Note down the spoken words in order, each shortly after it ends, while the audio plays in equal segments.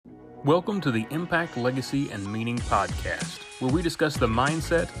Welcome to the Impact, Legacy, and Meaning podcast, where we discuss the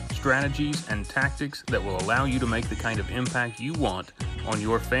mindset, strategies, and tactics that will allow you to make the kind of impact you want on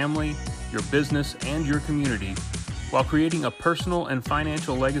your family, your business, and your community, while creating a personal and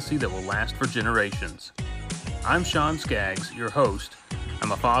financial legacy that will last for generations. I'm Sean Skaggs, your host.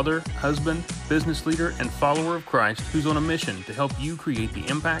 I'm a father, husband, business leader, and follower of Christ who's on a mission to help you create the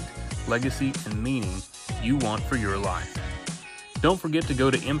impact, legacy, and meaning you want for your life. Don't forget to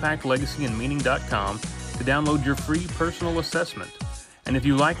go to impactlegacyandmeaning.com to download your free personal assessment. And if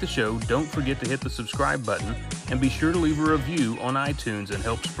you like the show, don't forget to hit the subscribe button and be sure to leave a review on iTunes and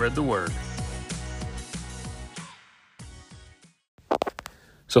help spread the word.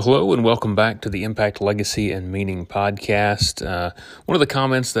 So hello and welcome back to the Impact, Legacy, and Meaning podcast. One of the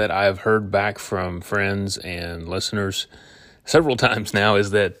comments that I've heard back from friends and listeners several times now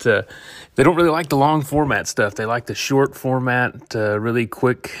is that they don't really like the long format stuff. They like the short format, really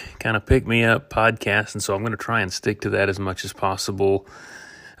quick kind of pick-me-up podcast, and so I'm going to try and stick to that as much as possible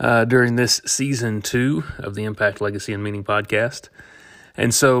during this season 2 of the Impact, Legacy, and Meaning podcast.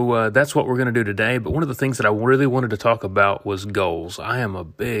 And so that's what we're going to do today. But one of the things that I really wanted to talk about was goals. I am a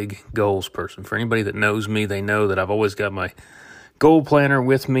big goals person. For anybody that knows me, they know that I've always got my goal planner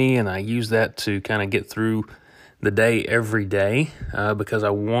with me, and I use that to kind of get through the day every day because I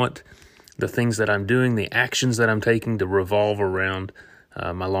want the things that I'm doing, the actions that I'm taking to revolve around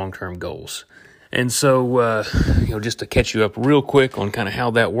my long-term goals. And so, just to catch you up real quick on kind of how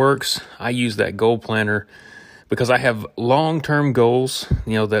that works, I use that goal planner because I have long-term goals,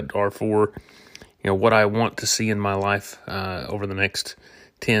 that are for, what I want to see in my life over the next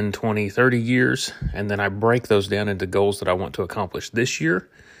 10, 20, 30 years. And then I break those down into goals that I want to accomplish this year.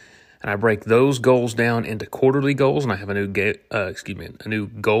 And I break those goals down into quarterly goals, and I have a new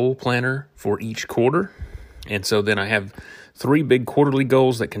goal planner for each quarter. And so then I have 3 big quarterly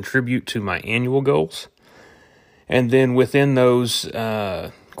goals that contribute to my annual goals. And then within those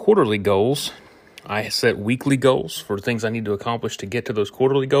quarterly goals, I set weekly goals for things I need to accomplish to get to those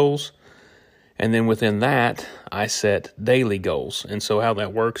quarterly goals. And then within that, I set daily goals. And so how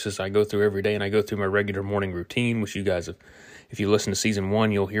that works is I go through every day and I go through my regular morning routine, which you guys have, if you listen to season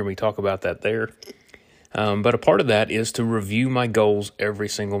 1, you'll hear me talk about that there. But a part of that is to review my goals every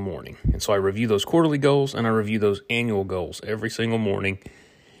single morning. And so I review those quarterly goals and I review those annual goals every single morning.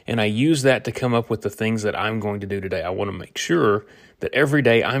 And I use that to come up with the things that I'm going to do today. I want to make sure that every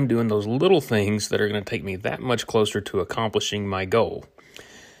day I'm doing those little things that are going to take me that much closer to accomplishing my goal.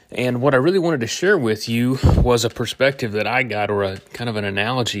 And what I really wanted to share with you was a perspective that I got, or a kind of an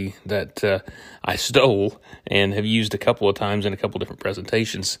analogy that I stole and have used a couple of times in a couple of different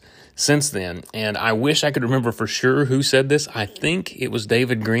presentations since then. And I wish I could remember for sure who said this. I think it was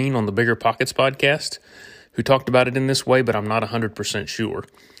David Green on the Bigger Pockets podcast who talked about it in this way, but I'm not 100% sure.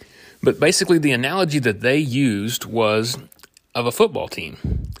 But basically the analogy that they used was of a football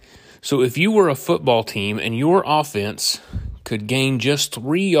team. So if you were a football team and your offense could gain just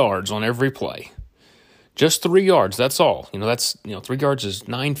 3 yards on every play. Just 3 yards, that's all. 3 yards is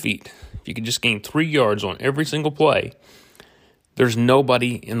 9 feet. If you could just gain 3 yards on every single play, there's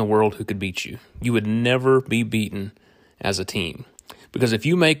nobody in the world who could beat you. You would never be beaten as a team. Because if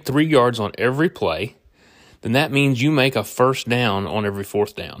you make 3 yards on every play, then that means you make a first down on every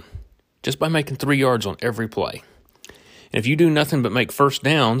fourth down. Just by making 3 yards on every play. And if you do nothing but make first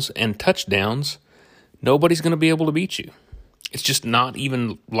downs and touchdowns, nobody's going to be able to beat you. It's just not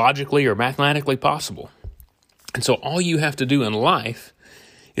even logically or mathematically possible. And so all you have to do in life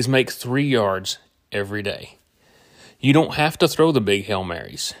is make 3 yards every day. You don't have to throw the big Hail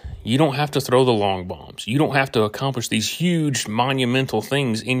Marys. You don't have to throw the long bombs. You don't have to accomplish these huge monumental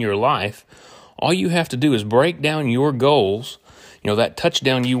things in your life. All you have to do is break down your goals, that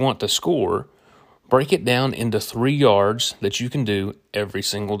touchdown you want to score, break it down into 3 yards that you can do every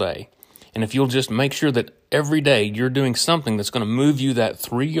single day. And if you'll just make sure that every day you're doing something that's going to move you that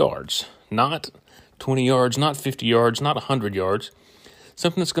 3 yards, not 20 yards, not 50 yards, not 100 yards,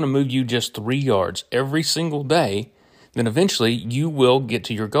 something that's going to move you just 3 yards every single day, then eventually you will get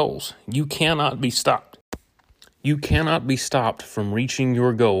to your goals. You cannot be stopped. You cannot be stopped from reaching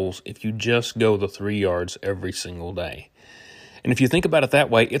your goals if you just go the 3 yards every single day. And if you think about it that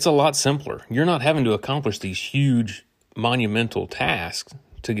way, it's a lot simpler. You're not having to accomplish these huge monumental tasks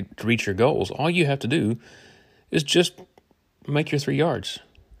to reach your goals. All you have to do is just make your 3 yards.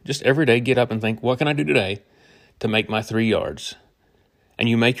 Just every day get up and think, what can I do today to make my 3 yards? And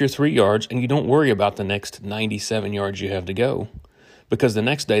you make your 3 yards and you don't worry about the next 97 yards you have to go. Because the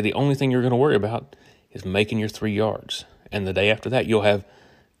next day, the only thing you're going to worry about is making your 3 yards. And the day after that, you'll have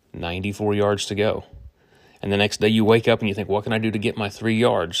 94 yards to go. And the next day you wake up and you think, what can I do to get my 3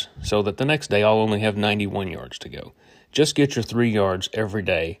 yards? So that the next day I'll only have 91 yards to go. Just get your 3 yards every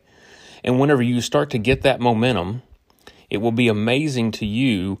day. And whenever you start to get that momentum, it will be amazing to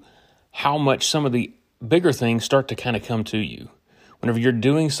you how much some of the bigger things start to kind of come to you. Whenever you're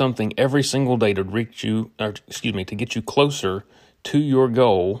doing something every single day to to get you closer to your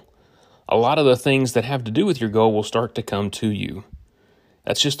goal, a lot of the things that have to do with your goal will start to come to you.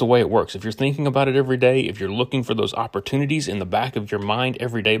 That's just the way it works. If you're thinking about it every day, if you're looking for those opportunities in the back of your mind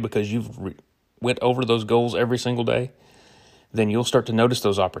every day because you've went over those goals every single day, then you'll start to notice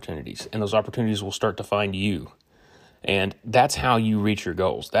those opportunities, and those opportunities will start to find you. And that's how you reach your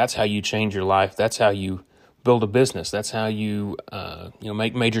goals. That's how you change your life. That's how you build a business. That's how you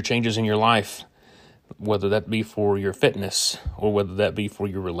make major changes in your life, whether that be for your fitness or whether that be for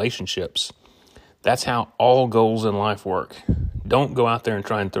your relationships. That's how all goals in life work. Don't go out there and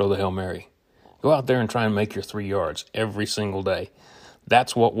try and throw the Hail Mary. Go out there and try and make your 3 yards every single day.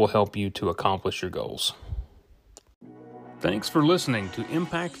 That's what will help you to accomplish your goals. Thanks for listening to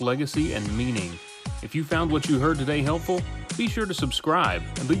Impact, Legacy, and Meaning. If you found what you heard today helpful, be sure to subscribe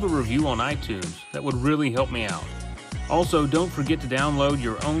and leave a review on iTunes. That would really help me out. Also, don't forget to download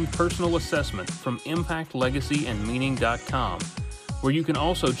your own personal assessment from impactlegacyandmeaning.com, where you can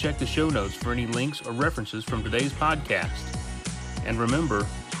also check the show notes for any links or references from today's podcast. And remember,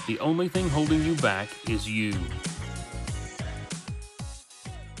 the only thing holding you back is you.